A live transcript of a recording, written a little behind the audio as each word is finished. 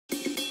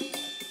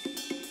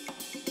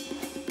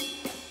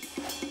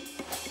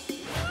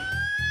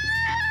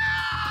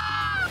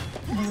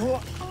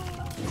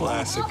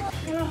Classic.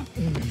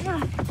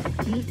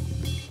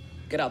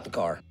 Get out the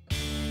car.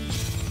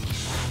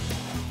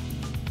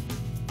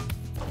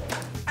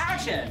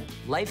 Action!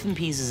 Life in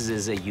Pieces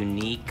is a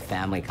unique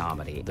family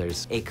comedy.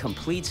 There's a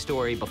complete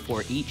story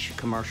before each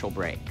commercial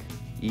break.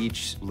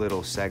 Each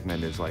little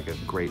segment is like a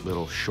great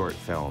little short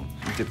film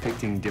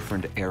depicting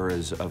different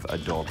eras of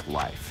adult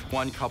life.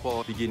 One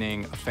couple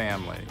beginning a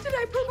family. Did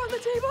I poop on the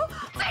table?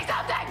 Say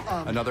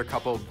something! Another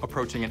couple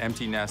approaching an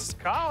empty nest.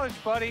 College,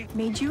 buddy.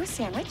 Made you a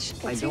sandwich.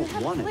 I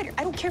don't want it. Later.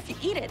 I don't care if you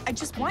eat it. I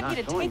just want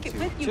you to take it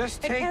with you.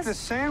 Just take the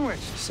sandwich.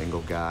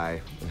 Single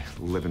guy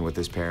living with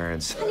his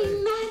parents. Honey,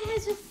 Matt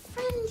has a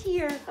friend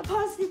here.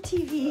 Pause the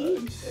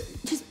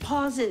TV. Just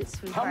pause it,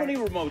 sweetheart. How many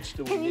remotes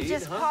do we Can need? you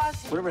just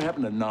pause it? Whatever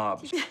happened to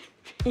knobs?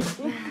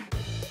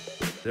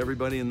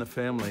 Everybody in the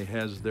family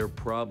has their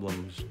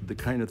problems, the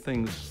kind of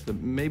things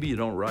that maybe you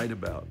don't write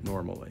about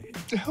normally.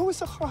 How is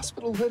the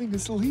hospital letting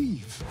us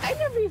leave? I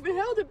never even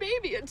held a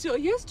baby until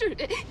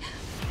yesterday.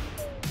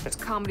 It's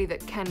comedy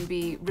that can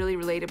be really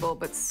relatable,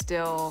 but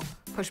still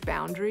push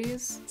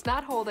boundaries. It's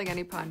not holding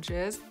any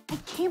punches. I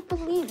can't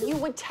believe you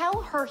would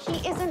tell her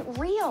he isn't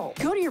real.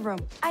 Go to your room.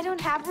 I don't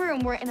have a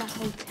room. We're in a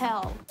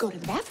hotel. Go to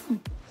the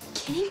bathroom.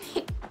 Kidding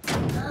me?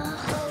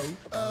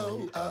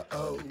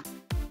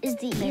 Is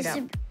the Made East?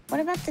 up. What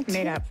about the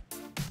Made up.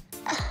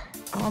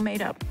 All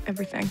made up.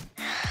 Everything.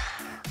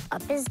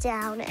 Up is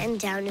down, and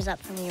down is up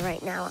for me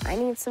right now. I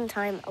need some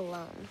time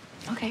alone.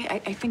 Okay,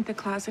 I think the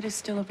closet is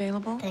still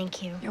available.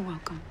 Thank you. You're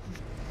welcome.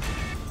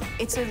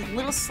 It's a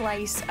little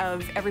slice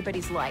of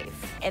everybody's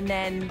life. And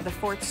then the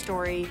fourth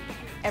story,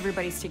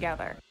 everybody's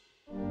together.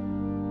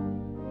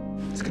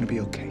 It's gonna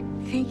be okay.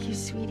 Thank you,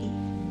 sweetie.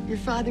 Your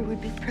father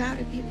would be proud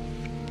of you.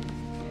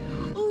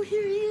 Oh,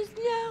 here he is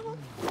now.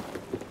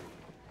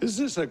 Is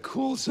this a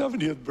cool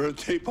 70th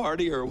birthday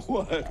party or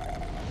what?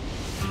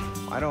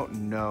 I don't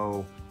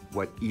know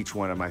what each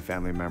one of my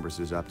family members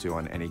is up to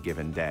on any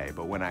given day,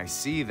 but when I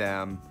see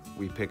them,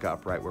 we pick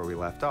up right where we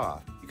left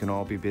off. You can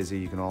all be busy,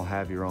 you can all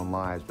have your own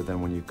lives, but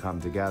then when you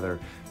come together,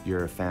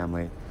 you're a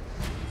family.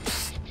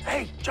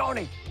 Hey,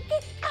 Joni!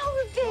 Get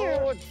out of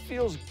there. Oh, it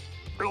feels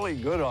really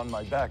good on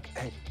my back.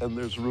 Hey, and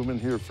there's room in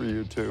here for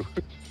you, too.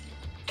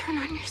 Turn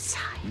on your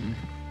side.